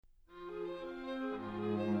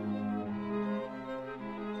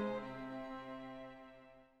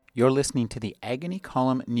You're listening to the Agony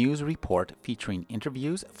Column News Report featuring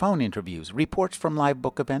interviews, phone interviews, reports from live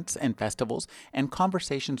book events and festivals, and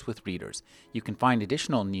conversations with readers. You can find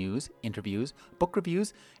additional news, interviews, book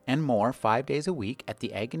reviews, and more 5 days a week at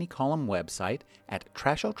the Agony Column website at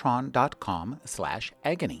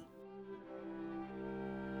trashotron.com/agony.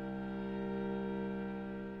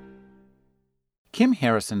 Kim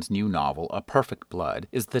Harrison's new novel, A Perfect Blood,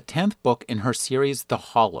 is the 10th book in her series The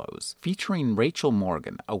Hollows, featuring Rachel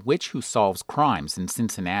Morgan, a witch who solves crimes in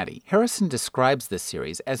Cincinnati. Harrison describes this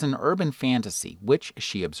series as an urban fantasy, which,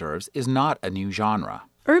 she observes, is not a new genre.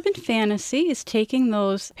 Urban fantasy is taking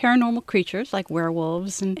those paranormal creatures like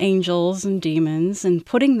werewolves and angels and demons and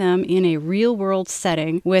putting them in a real-world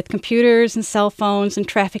setting with computers and cell phones and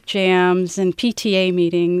traffic jams and PTA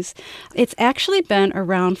meetings. It's actually been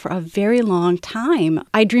around for a very long time.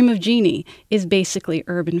 I Dream of Jeannie is basically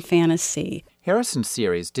urban fantasy. Harrison's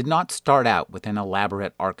series did not start out with an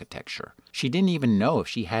elaborate architecture. She didn't even know if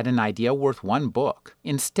she had an idea worth one book.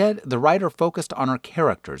 Instead, the writer focused on her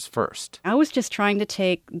characters first. I was just trying to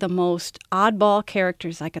take the most oddball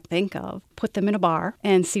characters I could think of, put them in a bar,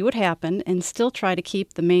 and see what happened, and still try to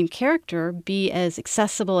keep the main character be as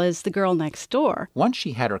accessible as the girl next door. Once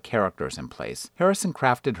she had her characters in place, Harrison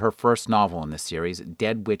crafted her first novel in the series,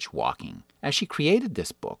 Dead Witch Walking. As she created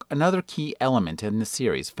this book, another key element in the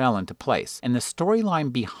series fell into place, and the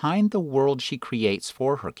storyline behind the world she creates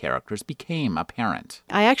for her characters became apparent.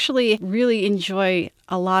 I actually really enjoy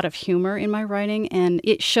a lot of humor in my writing, and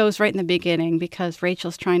it shows right in the beginning because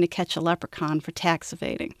Rachel's trying to catch a leprechaun for tax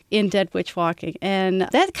evading in Dead Witch Walking, and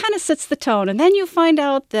that kind of sets the tone. And then you find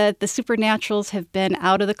out that the supernaturals have been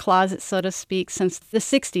out of the closet, so to speak, since the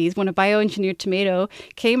 60s when a bioengineered tomato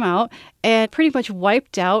came out and pretty much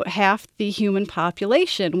wiped out half the human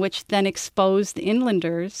population, which then exposed the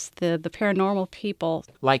inlanders, the paranormal people.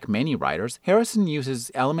 Like many writers, Harrison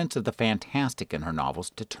uses elements of the fantastic in her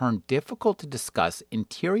novels to turn difficult-to-discuss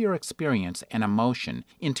interior experience and emotion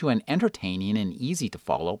into an entertaining and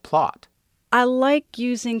easy-to-follow plot. I like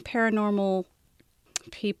using paranormal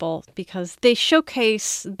people because they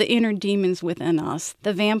showcase the inner demons within us.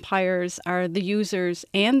 The vampires are the users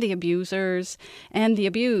and the abusers and the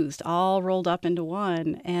abused all rolled up into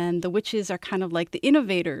one. And the witches are kind of like the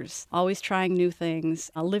innovators, always trying new things,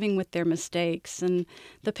 living with their mistakes. And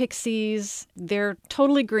the pixies, they're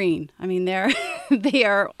totally green. I mean, they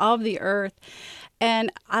are of the earth.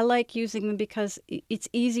 And I like using them because it's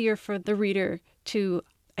easier for the reader to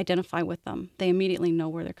identify with them. They immediately know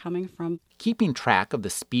where they're coming from. Keeping track of the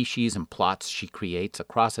species and plots she creates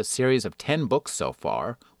across a series of 10 books so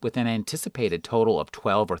far, with an anticipated total of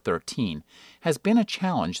 12 or 13, has been a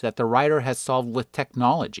challenge that the writer has solved with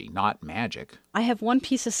technology, not magic. I have one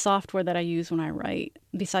piece of software that I use when I write.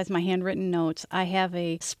 Besides my handwritten notes, I have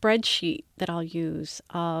a spreadsheet that I'll use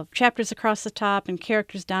of chapters across the top and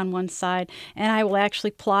characters down one side, and I will actually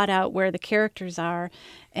plot out where the characters are.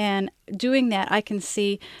 And doing that, I can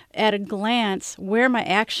see at a glance where my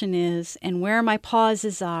action is and where my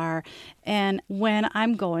pauses are and when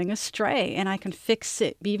I'm going astray, and I can fix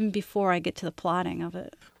it even before I get to the plotting of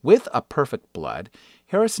it. With A Perfect Blood,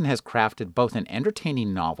 Harrison has crafted both an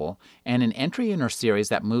entertaining novel and an entry in her series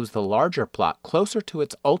that moves the larger plot closer to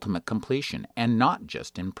its ultimate completion, and not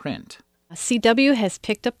just in print. CW has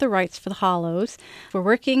picked up the rights for The Hollows. We're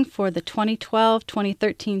working for the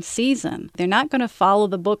 2012-2013 season. They're not going to follow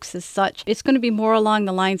the books as such. It's going to be more along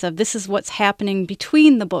the lines of this is what's happening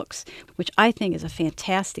between the books, which I think is a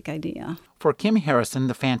fantastic idea. For Kim Harrison,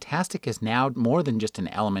 the fantastic is now more than just an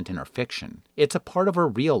element in her fiction. It's a part of her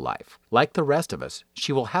real life. Like the rest of us,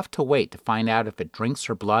 she will have to wait to find out if it drinks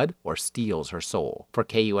her blood or steals her soul. For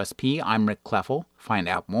KUSP, I'm Rick Kleffel. Find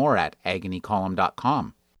out more at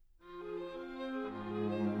agonycolumn.com.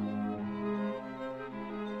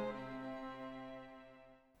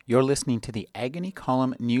 You're listening to the Agony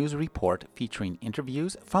Column News Report featuring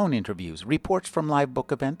interviews, phone interviews, reports from live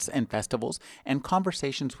book events and festivals, and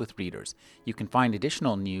conversations with readers. You can find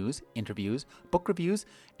additional news, interviews, book reviews,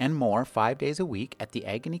 and more 5 days a week at the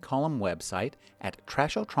Agony Column website at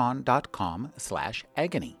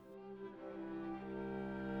trashotron.com/agony.